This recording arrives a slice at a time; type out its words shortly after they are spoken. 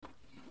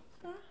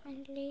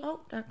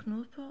Der er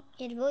knude på.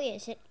 Ja, det ved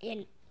jeg selv.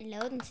 Jeg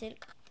lavede den selv.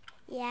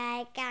 Jeg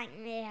er i gang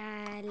med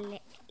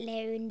at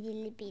lave en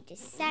lille bitte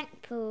sang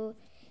på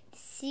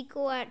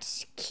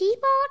Sigurds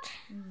keyboard.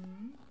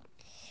 Mm.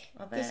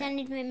 Det er sådan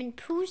lidt med min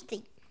puste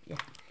i. Ja.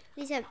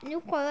 Ligesom, nu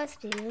prøver jeg at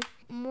spille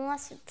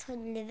Mors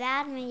fortryllende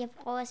verden, men jeg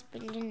prøver at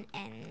spille den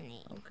anden.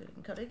 Okay,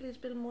 men kan du ikke lige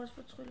spille Mors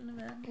fortryllende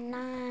verden?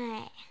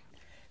 Nej.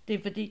 Det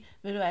er fordi,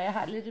 ved du hvad, jeg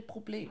har lidt et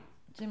problem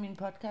til min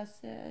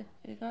podcast,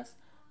 ikke også?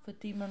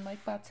 Fordi man må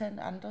ikke bare tage en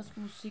andres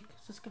musik,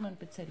 så skal man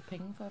betale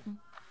penge for dem.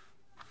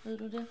 Ved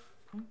du det?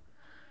 Mm.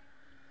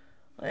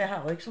 Og jeg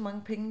har jo ikke så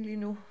mange penge lige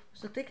nu,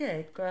 så det kan jeg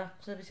ikke gøre.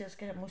 Så hvis jeg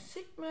skal have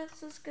musik med,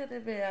 så skal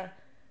det være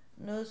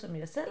noget, som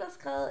jeg selv har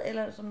skrevet,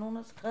 eller som nogen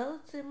har skrevet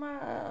til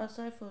mig, og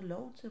så har jeg fået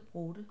lov til at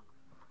bruge det.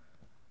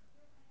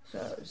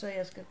 Så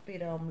jeg skal bede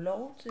dig om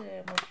lov til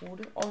at bruge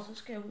det, og så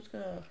skal jeg huske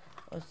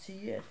at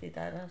sige, at det er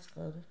dig, der har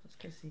skrevet det. Så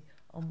skal jeg sige,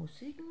 og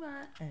musikken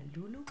var af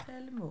Lulu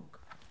Palle Munk.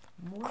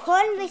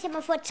 Kun hvis jeg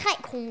må få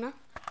 3 kroner.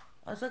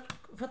 Og så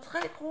for 3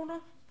 kroner?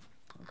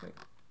 Okay.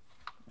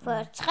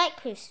 For 3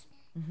 kys.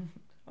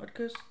 Og et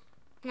kys?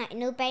 Nej,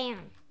 noget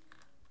bageren.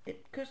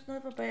 Et kys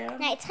nede for bageren?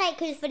 Nej, 3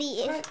 kys,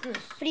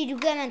 fordi du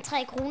gør mig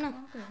 3 kroner.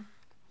 Okay.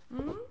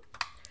 Mm.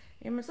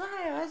 Jamen, så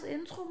har jeg også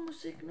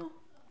intro-musik nu.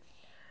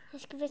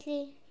 Jeg skal vist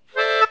lige...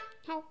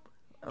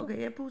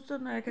 Okay, jeg puster,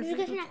 når jeg kan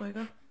se, du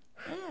trykker.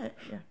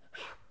 Ja.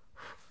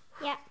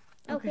 Ja,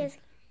 okay.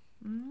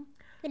 Mm.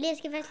 Jeg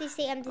skal først lige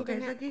se, om det er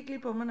den her. Okay, så gik lige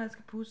på mig, når jeg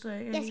skal puste.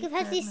 Jeg skal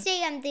først lige se,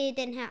 om det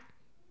er den her.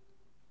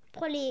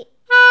 Prøv lige.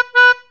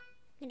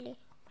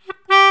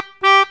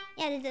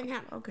 Ja, det er den her.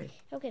 Okay.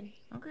 Så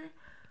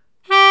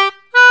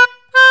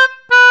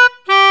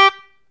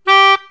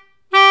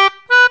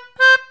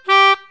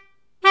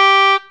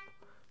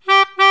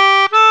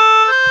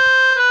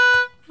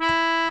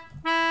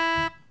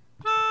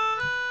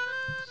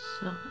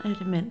er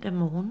det mandag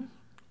morgen,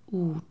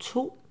 uge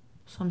 2,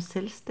 som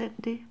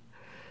selvstændig.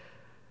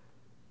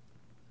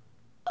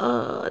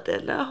 Og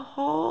den er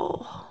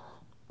hård.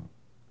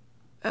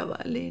 Jeg var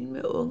alene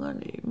med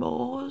ungerne i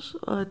morges,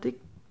 og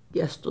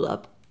jeg stod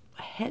op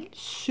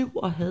 6:30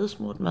 og havde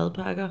smurt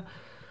madpakker.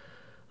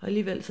 Og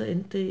alligevel så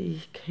endte det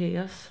i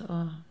kaos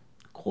og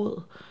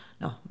gråd.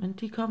 Nå, men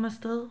de kom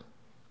afsted.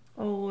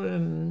 Og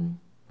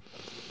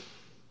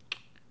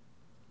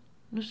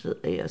nu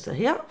sidder jeg så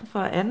her for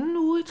anden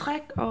uge i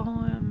træk og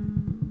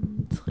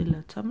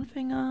triller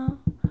tommelfingre.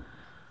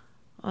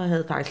 Og jeg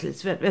havde faktisk lidt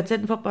svært ved at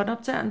tænde for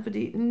båndoptageren,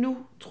 fordi nu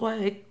tror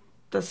jeg ikke,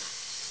 der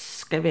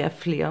skal være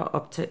flere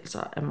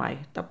optagelser af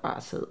mig, der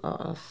bare sidder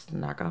og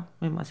snakker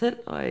med mig selv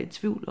og er i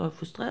tvivl og er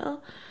frustreret.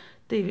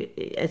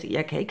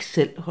 Jeg kan ikke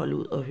selv holde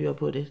ud og høre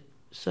på det,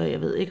 så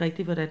jeg ved ikke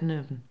rigtig,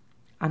 hvordan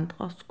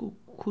andre skulle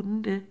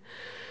kunne det.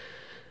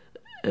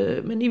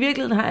 Men i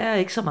virkeligheden har jeg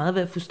ikke så meget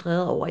været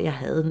frustreret over, at jeg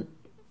havde en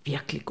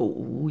virkelig god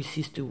uge i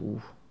sidste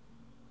uge.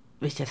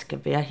 Hvis jeg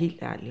skal være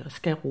helt ærlig og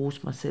skal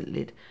rose mig selv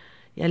lidt.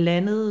 Jeg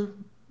landede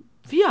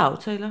 4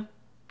 aftaler.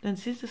 Den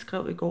sidste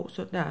skrev i går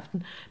søndag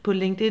aften. På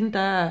LinkedIn, der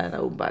er der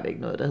åbenbart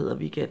ikke noget, der hedder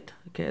weekend,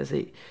 kan jeg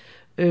se.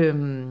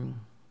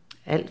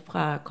 Alt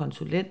fra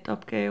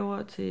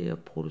konsulentopgaver til at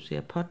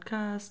producere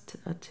podcast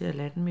og til at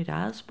lande mit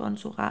eget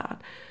sponsorat.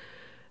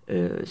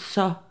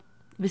 Så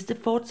hvis det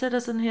fortsætter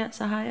sådan her,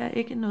 så har jeg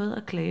ikke noget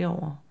at klage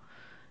over.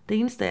 Det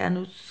eneste er, at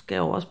nu skal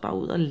jeg også bare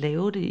ud og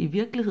lave det i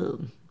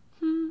virkeligheden.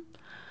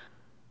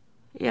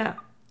 Ja,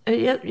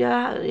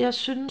 jeg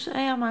synes,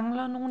 at jeg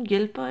mangler nogle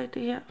hjælpere i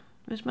det her.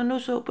 Hvis man nu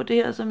så på det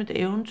her som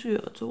et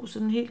eventyr og tog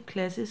sådan en helt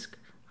klassisk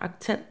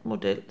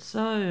aktantmodel,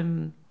 så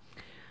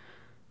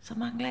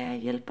mangler jeg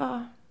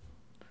hjælpere.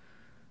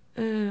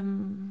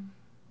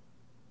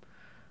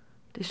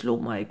 Det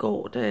slog mig i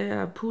går, da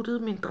jeg puttede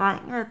min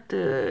dreng, at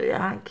jeg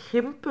har en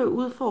kæmpe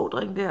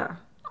udfordring der.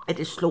 Ej,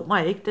 det slog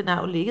mig ikke. Den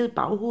har jo ligget i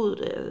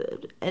baghovedet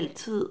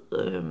altid.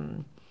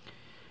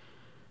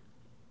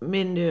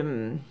 Men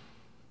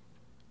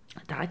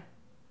der er et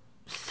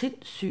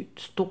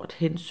sindssygt stort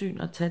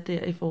hensyn at tage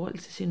der i forhold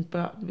til sine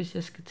børn, hvis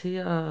jeg skal til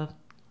at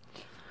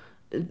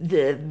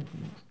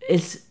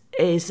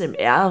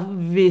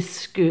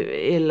ASMR-viske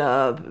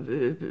eller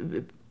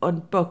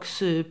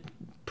unboxe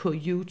på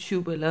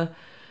YouTube, eller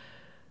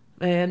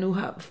hvad jeg nu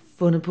har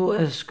fundet på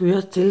at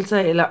skøre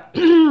tiltag, eller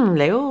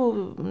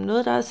lave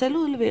noget, der er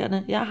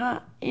selvudleverende. Jeg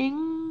har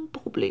ingen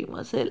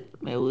problemer selv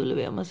med at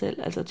udlevere mig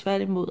selv. Altså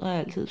tværtimod har jeg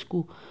altid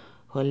skulle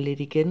holde lidt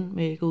igen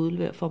med ikke at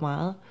udlevere for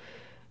meget.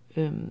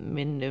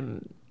 Men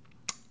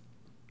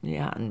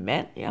jeg har en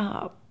mand, jeg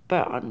har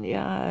børn,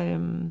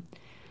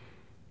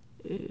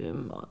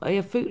 og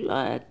jeg føler,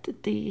 at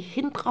det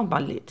hindrer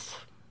mig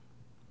lidt.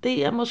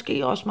 Det er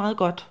måske også meget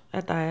godt,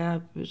 at der er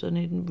sådan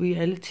en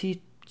reality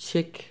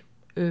check.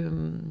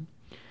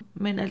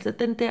 Men altså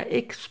den der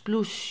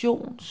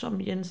eksplosion,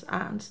 som Jens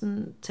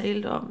Arnsen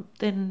talte om,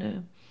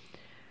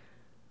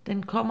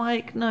 den kommer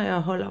ikke, når jeg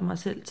holder mig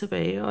selv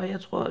tilbage. Og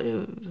jeg tror,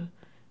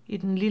 i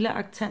den lille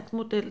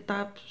aktantmodel,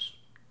 der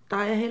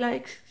er jeg heller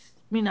ikke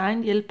min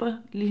egen hjælper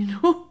lige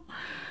nu.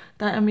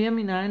 Der er mere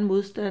min egen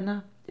modstander.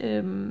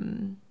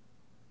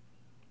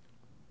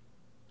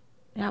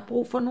 Jeg har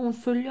brug for nogle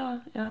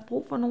følgere. Jeg har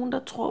brug for nogen, der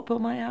tror på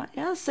mig.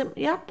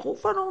 Jeg har brug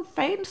for nogle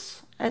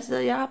fans. Altså,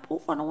 jeg har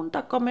brug for nogen,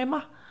 der går med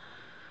mig.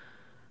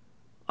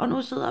 Og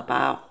nu sidder jeg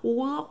bare og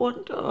roder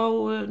rundt,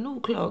 og nu er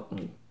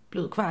klokken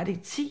blevet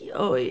 9:15,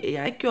 og jeg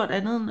har ikke gjort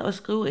andet end at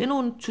skrive endnu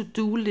en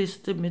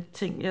to-do-liste med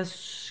ting, jeg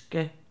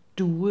skal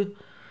due.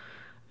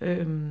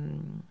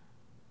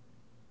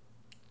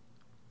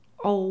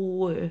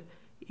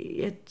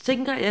 Jeg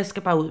tænker, jeg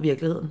skal bare ud i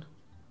virkeligheden.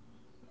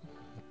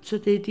 Så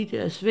det er de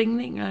der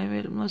svingninger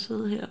imellem at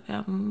sidde her. Jeg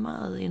er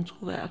meget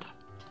introvert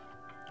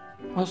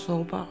og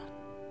sårbar.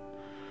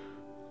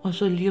 Og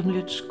så lige om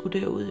lidt skulle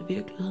derud i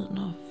virkeligheden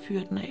og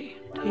fyre den af.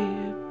 Det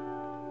er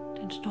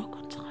en stor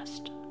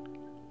kontrast.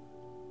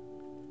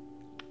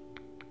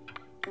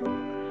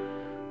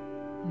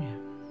 Ja.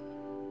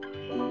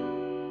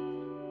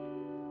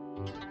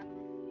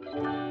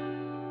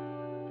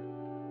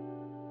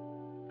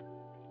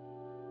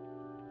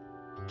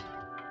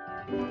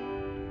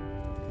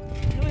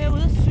 Nu er jeg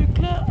ude at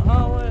cykle,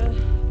 og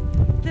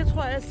det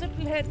tror jeg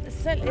simpelthen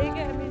selv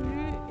ikke, at min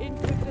nye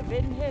indkøbte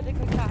ven Hette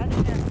kan klare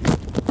det her.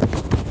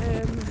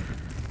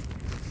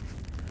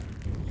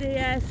 Det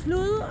er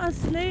slud og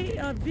sne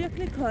og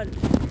virkelig koldt.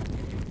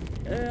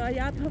 Og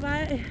jeg er på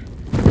vej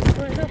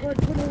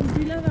rundt på nogle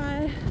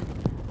villaveje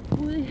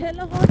ude i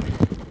Hellerup,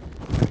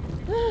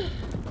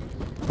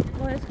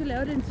 hvor jeg skal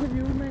lave et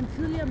interview med en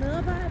tidligere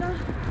medarbejder.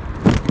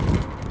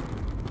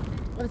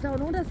 Og hvis der var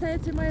nogen, der sagde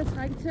til mig, at jeg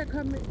trængte til at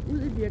komme ud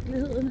i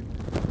virkeligheden,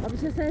 og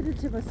hvis jeg sagde det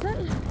til mig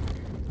selv,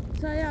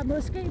 så er jeg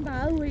måske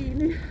meget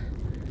uenig.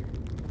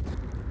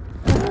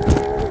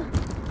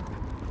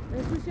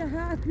 Jeg synes, jeg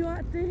har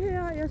gjort det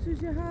her. Jeg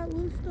synes, jeg har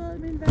udstået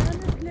min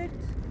værnepligt.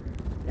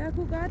 Jeg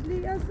kunne godt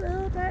lide at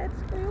sidde bag et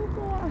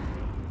skrivebord.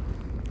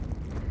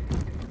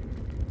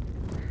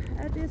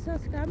 Er det så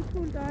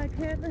skamfuldt at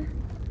erkende?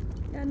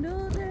 Jeg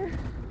nød det.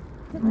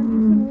 Så kan man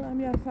lige finde ud af,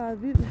 om jeg er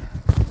faret vild.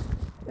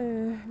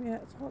 Jeg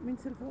tror, min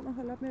telefon er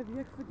holdt op med at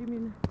virke, fordi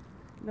min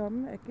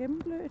lomme er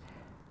gennemblødt.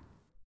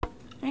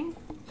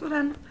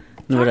 Sådan.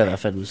 Nu er der i hvert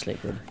fald udslag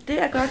på det.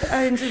 Det er godt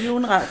at interviewe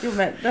en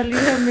radiomand, der lige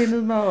har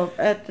mindet mig om,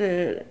 at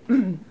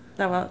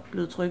der var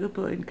blevet trykket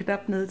på en knap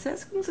nede i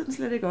tasken, så den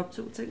slet ikke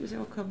optog. Tænk, hvis jeg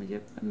var kommet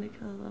hjem, og den ikke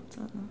havde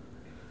optaget noget.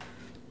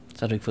 Så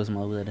har du ikke fået så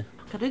meget ud af det.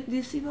 Kan du ikke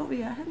lige sige, hvor vi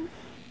er henne?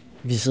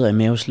 Vi sidder i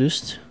Maves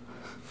Lyst.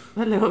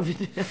 Hvad laver vi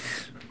der?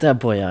 Der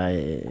bor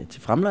jeg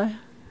til fremleje.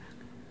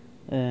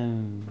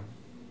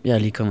 Jeg er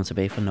lige kommet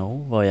tilbage fra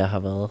Norge, hvor jeg har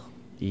været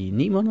i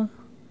 9 måneder.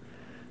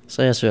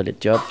 Så jeg søger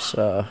lidt jobs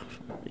og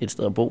et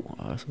sted at bo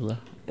og så videre.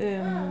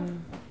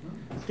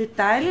 Det er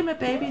dejligt med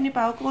babyen i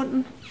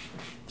baggrunden.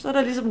 Så er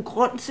der ligesom en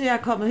grund til, at jeg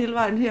er kommet hele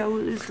vejen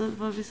herud, i stedet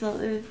for at vi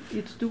sad i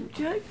et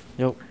studie, ikke?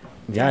 Jo,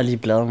 jeg har lige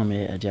bladret mig med,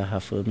 at jeg har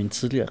fået min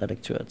tidligere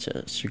redaktør til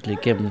at cykle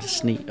igennem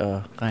sne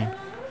og regn.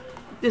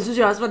 Det synes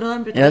jeg også var noget af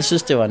en bedrift. Jeg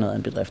synes, det var noget af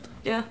en bedrift.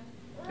 Ja.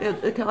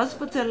 Jeg kan også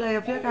fortælle, at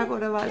jeg flere gange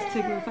undervejs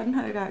tænkte, hvad fanden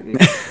har jeg i gang?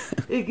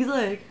 Det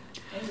gider jeg ikke.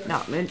 Nå,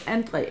 men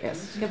Andreas,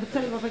 skal jeg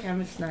fortælle, hvorfor jeg gerne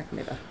vil snakke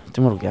med dig?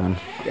 Det må du gerne.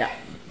 Ja.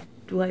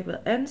 Du har ikke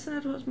været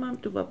ansat hos mig,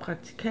 du var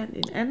praktikant i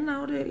en anden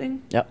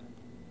afdeling. Ja.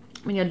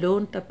 Men jeg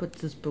lånte dig på et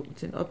tidspunkt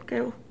til en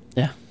opgave,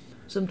 Ja.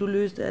 som du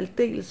løste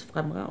aldeles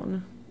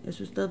fremragende. Jeg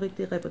synes stadigvæk,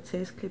 det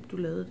reportageklip, du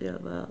lavede der,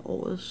 var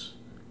årets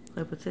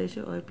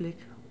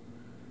reportageøjeblik.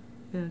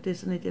 Det er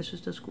sådan et, jeg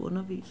synes, der skulle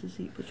undervises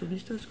i på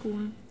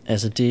Journalisthøjskolen.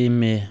 Altså det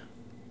med...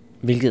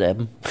 Hvilket af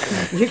dem?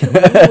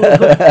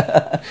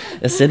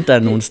 Jeg sendte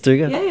dig nogle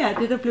stykker. Ja,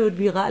 det der blev et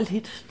viralt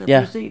hit, der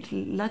blev set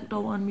langt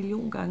over 1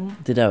 million gange.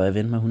 Det der var jeg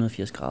vendt med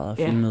 180 grader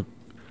filmet.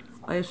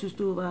 Og jeg synes,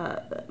 du var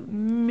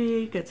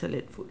mega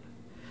talentfuld.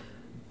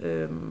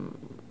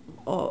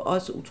 Og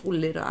også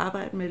utrolig let at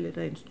arbejde med, let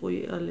at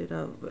instruere, let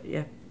at...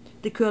 Ja,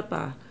 det kørte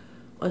bare.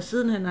 Og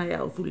sidenhen har jeg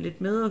jo fulgt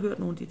lidt med og hørt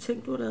nogle af de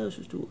ting, du har lavet. Jeg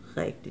synes, du er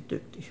rigtig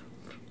dygtig.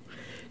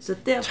 Så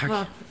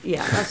derfor,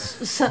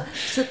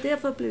 så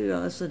derfor blev jeg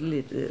også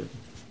lidt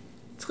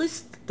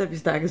trist, da vi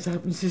snakkede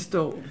sammen sidste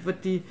år,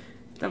 fordi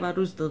der var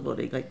du et sted, hvor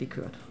det ikke rigtig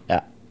kørte. Ja.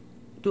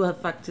 Du havde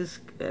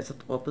faktisk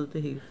droppet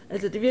det hele.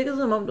 Altså det virkede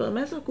som om, du havde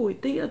masser af gode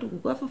idéer, du kunne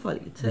godt få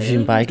folk i tale. Vi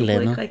fik bare ikke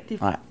landet. Du kunne ikke rigtig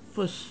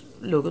få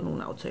lukket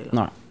nogle aftaler.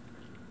 Nej.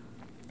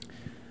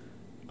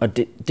 Og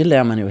det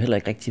lærer man jo heller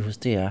ikke rigtig hos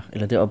DR,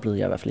 eller det oplevede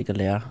jeg i hvert fald ikke at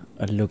lære,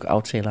 at lukke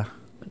aftaler.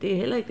 Det er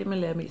heller ikke det, man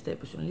lærer mest af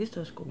på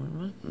Journalisthøjskolen,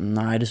 vel?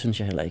 Nej, det synes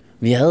jeg heller ikke.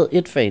 Vi havde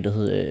et fag, der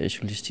hed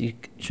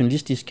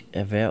journalistisk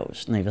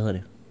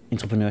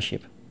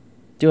entrepreneurship.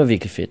 Det var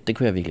virkelig fedt, det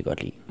kunne jeg virkelig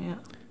godt lide. Ja.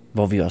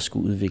 Hvor vi også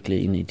skulle udvikle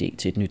en idé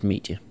til et nyt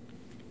medie.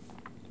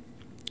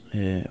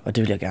 Og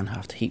det ville jeg gerne have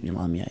haft helt vildt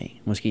meget mere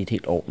af. Måske et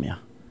helt år mere.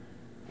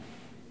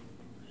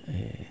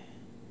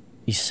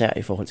 Især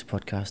i forhold til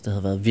podcast. Det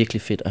havde været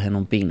virkelig fedt at have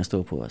nogle ben at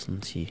stå på og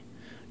sådan sige,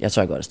 jeg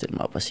tør godt at stille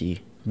mig op og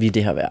sige, vi er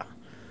det her værd.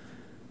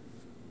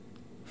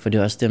 For det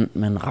er også dem,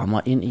 man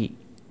rammer ind i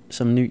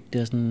som ny.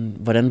 Det er sådan,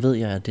 hvordan ved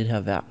jeg, at det her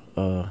værd?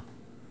 Og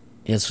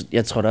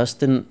jeg tror da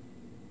også,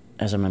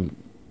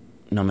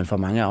 når man får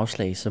mange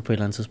afslag, så på et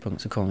eller andet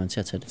tidspunkt, så kommer man til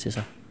at tage det til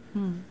sig.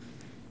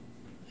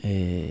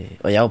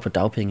 Og jeg var på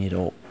dagpenge i et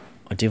år,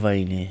 og det var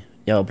egentlig,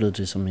 jeg oplevede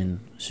det som en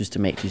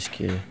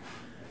systematisk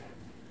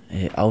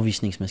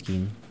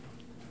afvisningsmaskine.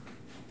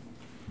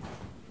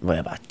 Hvor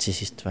jeg bare til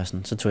sidst var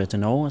sådan, så tog jeg til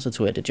Norge, og så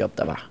tog jeg det job,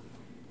 der var.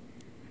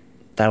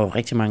 Der er jo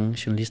rigtig mange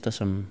journalister,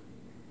 som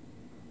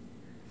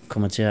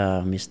kommer til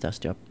at miste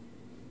deres job.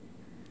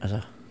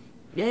 Altså.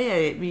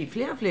 Ja, vi er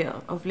flere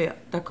og flere,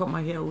 der kommer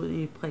herud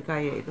i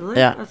prekariatet, ikke?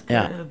 Ja, og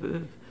skal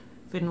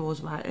finde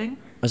vores vej, ikke?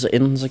 Og så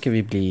enten så kan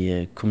vi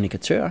blive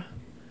kommunikatører,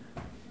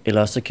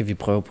 eller også så kan vi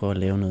prøve på at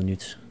lave noget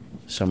nyt,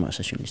 som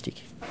også er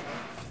journalistik.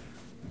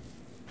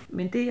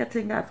 Men det, jeg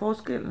tænker er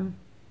forskellen,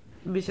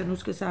 hvis jeg nu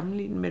skal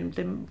sammenligne mellem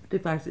dem,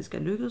 det faktisk er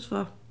lykkedes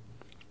for,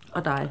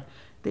 og dig,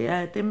 det er,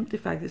 at dem, det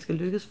faktisk er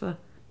lykkedes for, de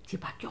har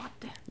bare gjort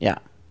det. Ja.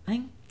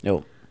 Ikke?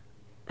 Jo.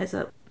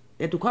 Altså,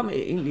 ja, du kom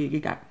egentlig ikke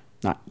i gang.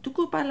 Nej. Du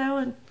kunne bare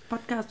lave en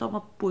podcast om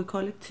at bo i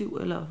kollektiv,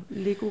 eller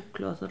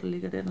Lego-klodser, der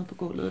ligger dernede på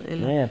gulvet.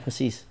 Eller, Ja,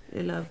 præcis.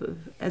 Eller,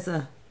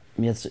 altså...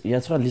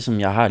 Jeg tror ligesom,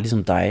 jeg har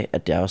ligesom dig,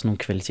 at der er også nogle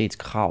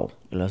kvalitetskrav,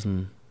 eller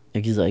sådan,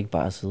 jeg gider ikke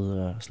bare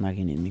sidde og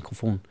snakke ind i en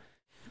mikrofon.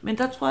 Men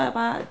der tror jeg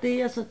bare, det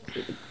jeg så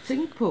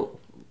tænkte på,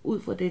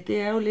 ud fra det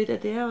er jo lidt,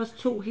 at det er også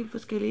 2 helt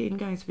forskellige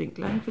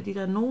indgangsvinkler, ikke? Fordi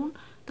der er nogen,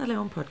 der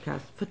laver en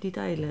podcast, fordi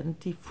der er et eller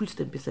andet, de er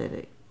fuldstændig besat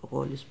af,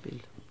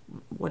 rollespil,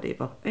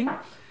 whatever, ikke?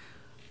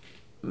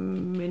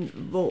 Men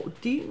hvor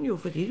din jo,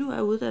 fordi du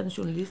er uddannet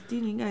journalist,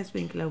 din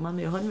indgangsvinkel er jo meget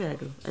mere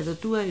håndværket. Altså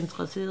du er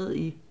interesseret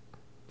i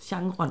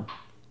genren,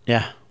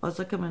 Ja. og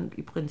så kan man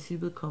i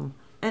princippet komme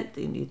alt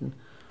ind i den.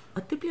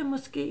 Og det bliver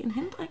måske en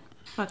hindring,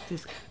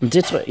 faktisk. Men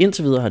det tror jeg,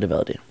 indtil videre har det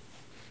været det.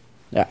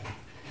 Ja.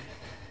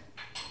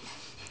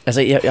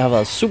 Altså, jeg har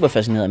været super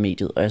fascineret af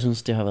mediet, og jeg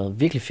synes, det har været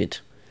virkelig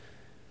fedt.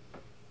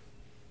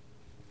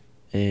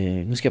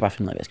 Nu skal jeg bare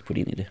finde ud af, hvad jeg skal putte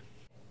ind i det.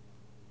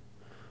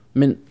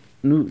 Men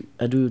nu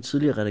er du jo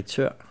tidligere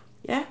redaktør.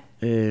 Ja,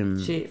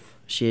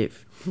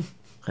 chef.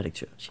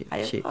 Redaktør. Chef. Ej,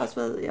 jeg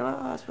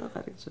har også været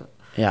redaktør.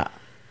 Ja.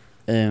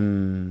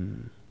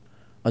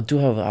 Og du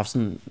har jo haft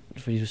sådan,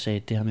 fordi du sagde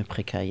det her med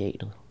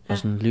prekariatet, og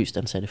sådan løst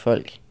ansatte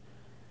folk.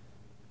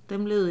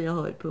 Dem levede jeg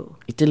højt på.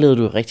 Det levede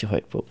du rigtig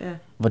højt på. Ja.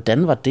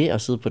 Hvordan var det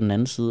at sidde på den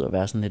anden side og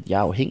være sådan lidt, jeg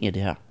er afhængig af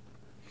det her?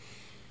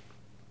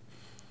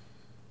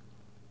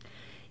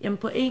 Jamen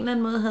på en eller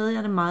anden måde havde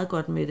jeg det meget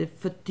godt med det,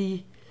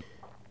 fordi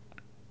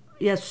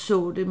jeg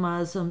så det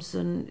meget som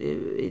sådan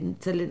en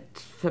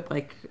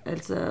talentfabrik.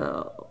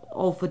 Altså,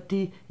 og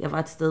fordi jeg var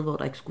et sted, hvor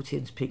der ikke skulle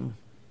tjenes penge.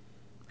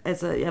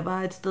 Altså, jeg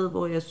var et sted,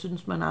 hvor jeg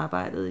synes, man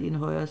arbejdede i en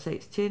højere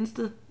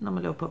sagstjeneste, når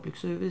man laver public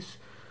service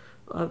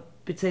og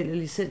betaler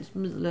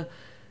licensmidler.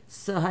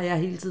 Så har jeg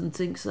hele tiden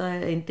tænkt, så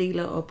er en del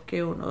af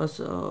opgaven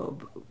også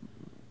at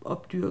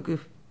opdyrke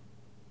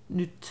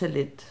nyt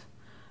talent.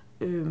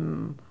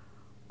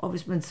 Og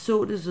hvis man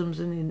så det som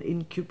sådan en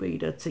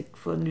incubator-ting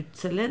for nyt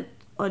talent,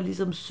 og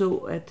ligesom så,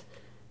 at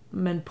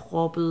man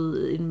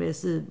proppede en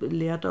masse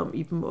lærdom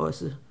i dem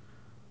også,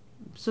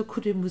 så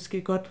kunne det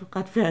måske godt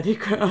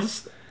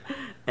retfærdiggøres,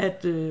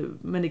 at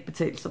man ikke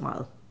betalte så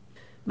meget.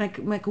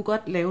 Man kunne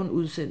godt lave en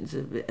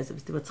udsendelse, altså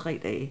hvis det var 3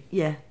 dage.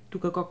 Ja, du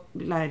kan godt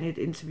line et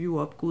interview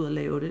op, gå ud og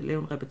lave det,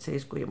 lave en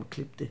reportage, gå hjem og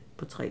klippe det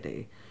på 3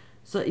 dage.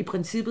 Så i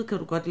princippet kan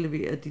du godt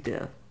levere de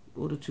der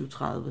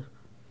 28-30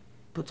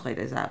 på 3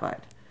 dages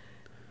arbejde.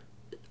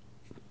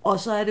 Og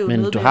så er det jo Men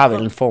noget du med, har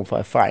vel en form for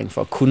erfaring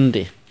for at kunne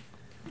det?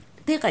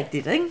 Det er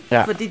rigtigt, ikke?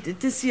 Ja. Fordi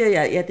det siger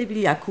jeg, ja, det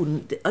ville jeg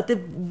kunne. Og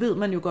det ved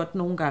man jo godt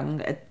nogle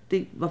gange, at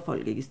det var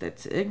folk ikke i stand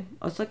til, ikke?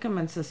 Og så kan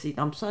man så sige,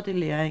 så er det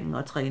læringen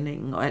og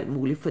træningen og alt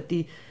muligt,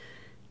 fordi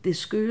det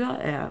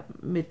skøre er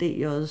med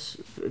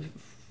DJ's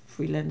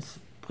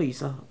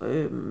freelance-priser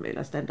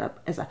eller stand-up.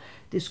 Altså,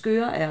 det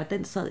skøre er, og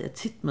den sad jeg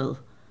tit med,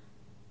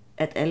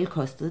 at alle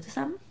kostede det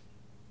samme.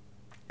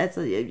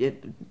 Altså,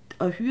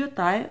 at hyre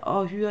dig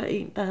og hyre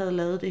en, der havde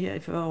lavet det her i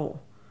 40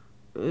 år,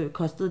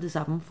 kostede det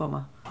samme for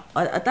mig.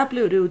 Og der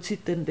blev det jo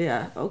tit den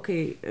der,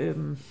 okay,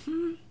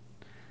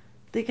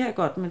 det kan jeg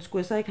godt, men skulle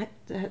jeg så ikke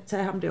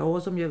tage ham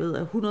derovre, som jeg ved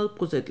er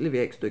 100%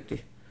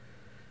 leveringsdygtig?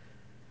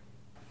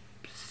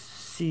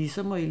 Sige,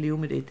 så må I leve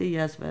med det. Det er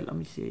jeres valg,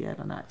 om I siger ja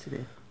eller nej til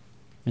det.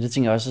 Men det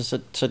tænker jeg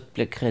også, så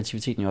bliver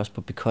kreativiteten jo også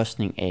på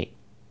bekostning af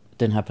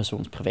den her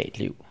persons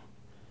privatliv.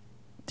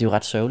 Det er jo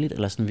ret sørgeligt,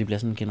 eller sådan, vi bliver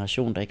sådan en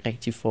generation, der ikke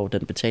rigtig får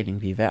den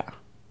betaling, vi er værd.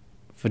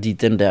 Fordi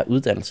den der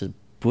uddannelse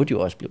burde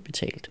jo også blive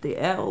betalt.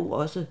 Det er jo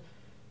også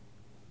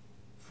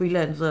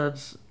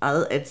freelancerens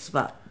eget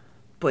ansvar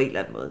på en eller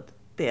anden måde.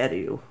 Det er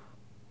det jo.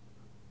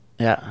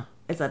 Ja.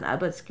 Altså en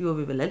arbejdsgiver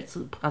vil vel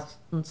altid presse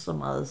den så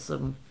meget,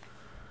 som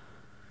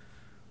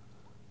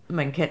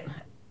man kan.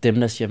 Dem,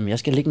 der siger, jeg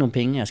skal lægge nogle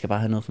penge, jeg skal bare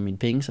have noget for mine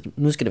penge, så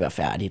nu skal det være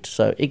færdigt,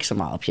 så ikke så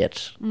meget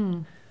pjat.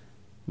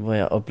 Hvor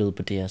jeg oplevede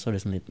på det, så er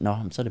det sådan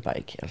lidt, så er det bare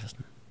ikke. Altså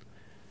sådan.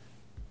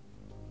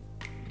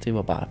 Det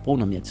var bare, brug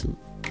noget mere tid.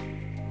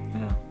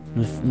 Ja.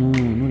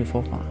 Nu er det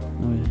forfra.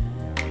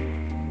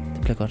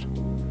 Det bliver godt.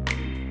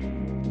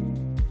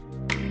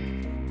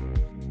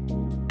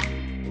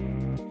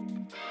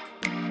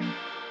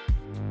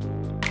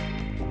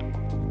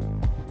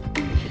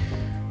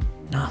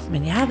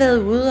 Men jeg har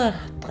været ude og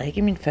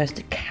drikke min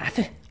første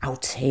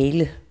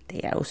kaffeaftale. Det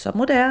er jo så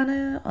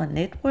moderne og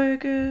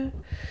netværke.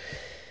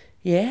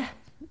 Ja,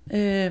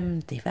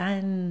 Det var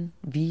en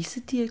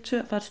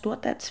vicedirektør for et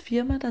stort dansk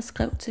firma, der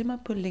skrev til mig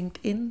på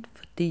LinkedIn,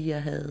 fordi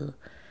jeg havde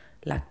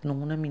lagt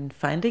nogle af mine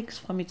findings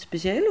fra mit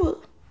speciale ud.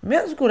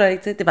 Mere skulle der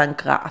ikke til. Det var en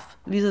graf.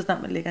 Lige så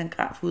snart man lægger en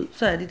graf ud,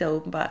 så er de der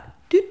åbenbart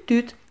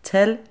dyt,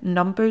 tal,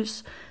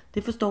 numbers.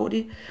 Det forstår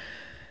de.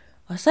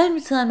 Og så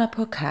inviterede han mig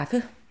på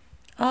kaffe.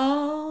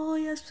 Og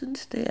jeg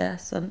synes, det er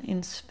sådan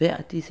en svær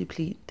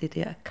disciplin, det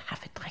der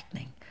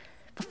kaffedrikning.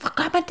 Hvorfor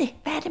gør man det?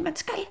 Hvad er det, man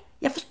skal?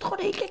 Jeg forstår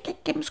det ikke. Jeg kan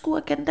ikke gennemskue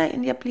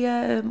agendaen. Jeg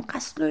bliver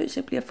restløs.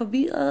 Jeg bliver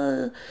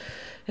forvirret.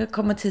 Jeg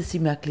kommer til at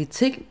sige mærkelige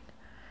ting.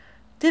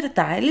 Det er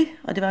da dejligt,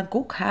 og det var en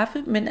god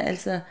kaffe, men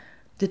altså,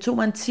 det tog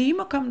mig en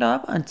time at komme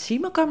derop, og en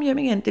time at komme hjem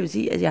igen. Det vil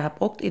sige, at jeg har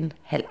brugt en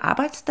halv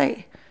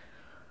arbejdsdag,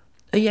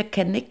 og jeg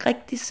kan ikke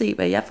rigtig se,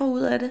 hvad jeg får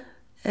ud af det.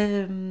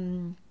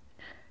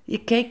 Jeg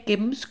kan ikke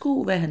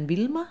gennemskue, hvad han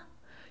ville mig.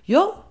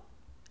 Jo,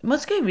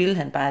 måske ville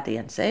han bare det,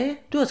 han sagde.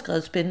 Du har skrevet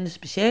et spændende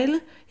speciale.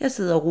 Jeg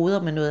sidder og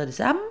roder med noget af det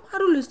samme. Har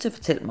du lyst til at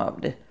fortælle mig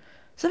om det?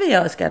 Så vil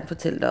jeg også gerne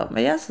fortælle dig om,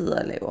 hvad jeg sidder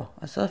og laver.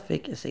 Og så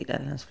fik jeg set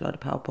alle hans flotte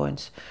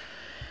powerpoints.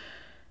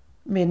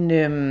 Men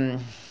jeg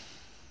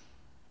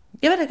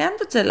vil da gerne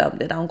fortælle om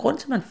det. Der er jo en grund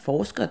til, at man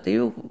forsker. Det er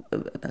jo,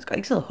 man skal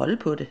ikke sidde og holde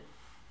på det.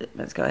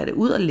 Man skal jo have det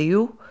ud og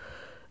leve.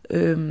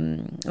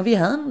 Og vi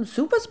havde en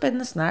super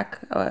spændende snak.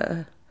 Og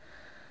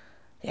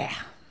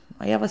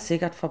jeg var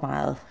sikkert for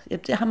meget.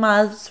 Jeg har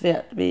meget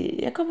svært ved.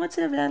 Jeg kommer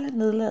til at være lidt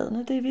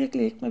nedladende. Det er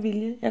virkelig ikke med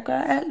vilje. Jeg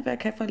gør alt, hvad jeg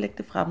kan for at lægge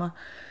det fra mig.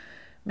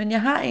 Men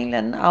jeg har en eller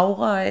anden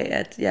aura af,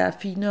 at jeg er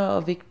finere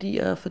og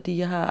vigtigere, fordi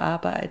jeg har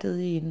arbejdet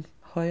i en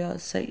højere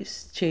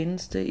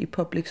sagstjeneste i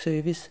public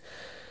service.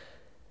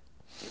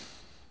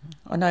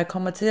 Og når jeg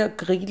kommer til at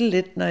grille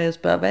lidt, når jeg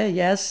spørger, hvad er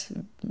jeres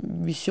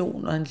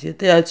vision? Og han siger,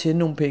 det er at tjene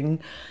nogle penge.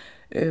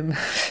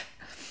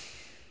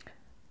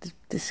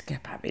 Det skal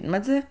jeg bare vende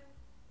mig til.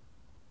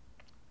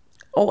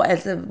 Og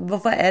altså,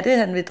 hvorfor er det,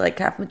 han vil drikke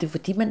kaffe? Det er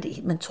fordi,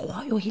 man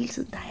tror jo hele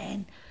tiden, der er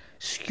en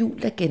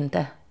skjult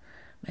agenda.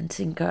 Man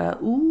tænker,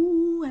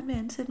 han vil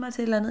ansætte mig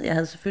til et eller andet. Jeg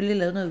havde selvfølgelig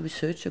lavet noget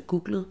research og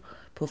googlet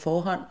på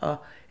forhånd, og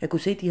jeg kunne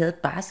se, at de havde et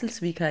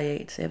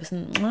barselsvikariat. Så jeg var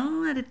sådan,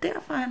 er det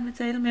derfor, han vil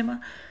tale med mig?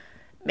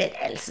 Men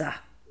altså,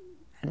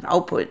 han var jo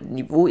på et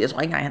niveau, jeg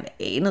tror ikke engang, han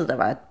anede, der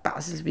var et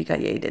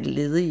barselsvikariat, at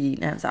lede i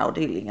en af hans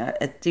afdelinger.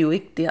 At det er jo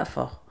ikke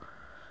derfor.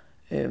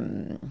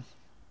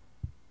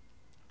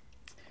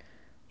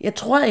 Jeg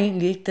tror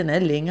egentlig ikke, den er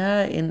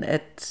længere, end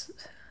at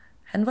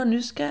han var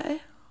nysgerrig,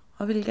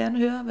 og ville gerne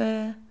høre,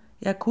 hvad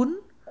jeg kunne.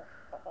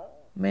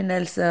 Men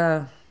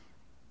altså,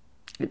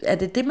 er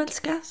det det, man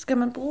skal? Skal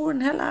man bruge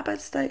en halv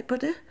arbejdsdag på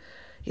det?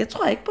 Jeg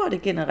tror ikke på, at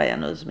det genererer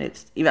noget som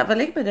helst. I hvert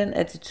fald ikke med den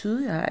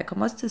attitude, jeg har. Jeg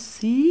kommer også til at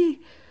sige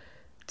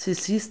til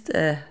sidst,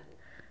 at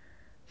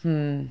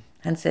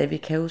han sagde, vi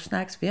kan jo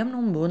snakkes ved om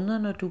nogle måneder,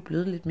 når du er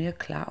blevet lidt mere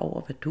klar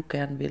over, hvad du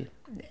gerne vil.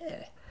 Ja.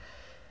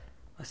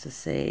 Og så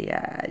sagde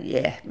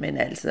jeg, men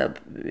altså,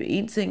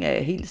 en ting er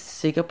jeg helt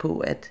sikker på,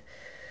 at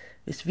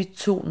hvis vi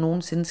to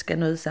nogensinde skal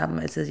noget sammen,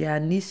 altså jeg er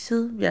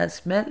nichet, jeg er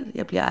smal,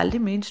 jeg bliver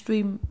aldrig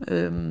mainstream,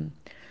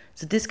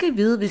 så det skal I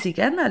vide, hvis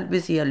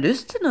I har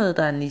lyst til noget,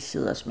 der er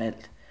nichet og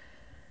smalt,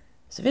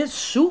 så vil jeg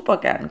super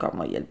gerne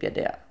komme og hjælpe jer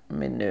der,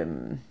 men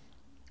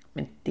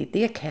det er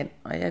det, jeg kan,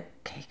 og jeg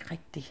kan ikke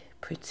rigtig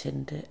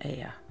pretende, at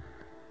jeg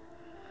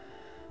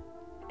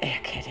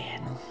kan det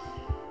andet.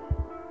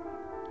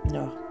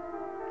 Nå.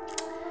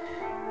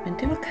 Men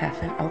det var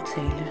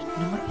kaffeaftale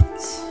nummer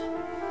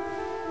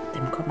 1.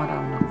 Dem kommer der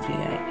jo nok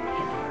flere af.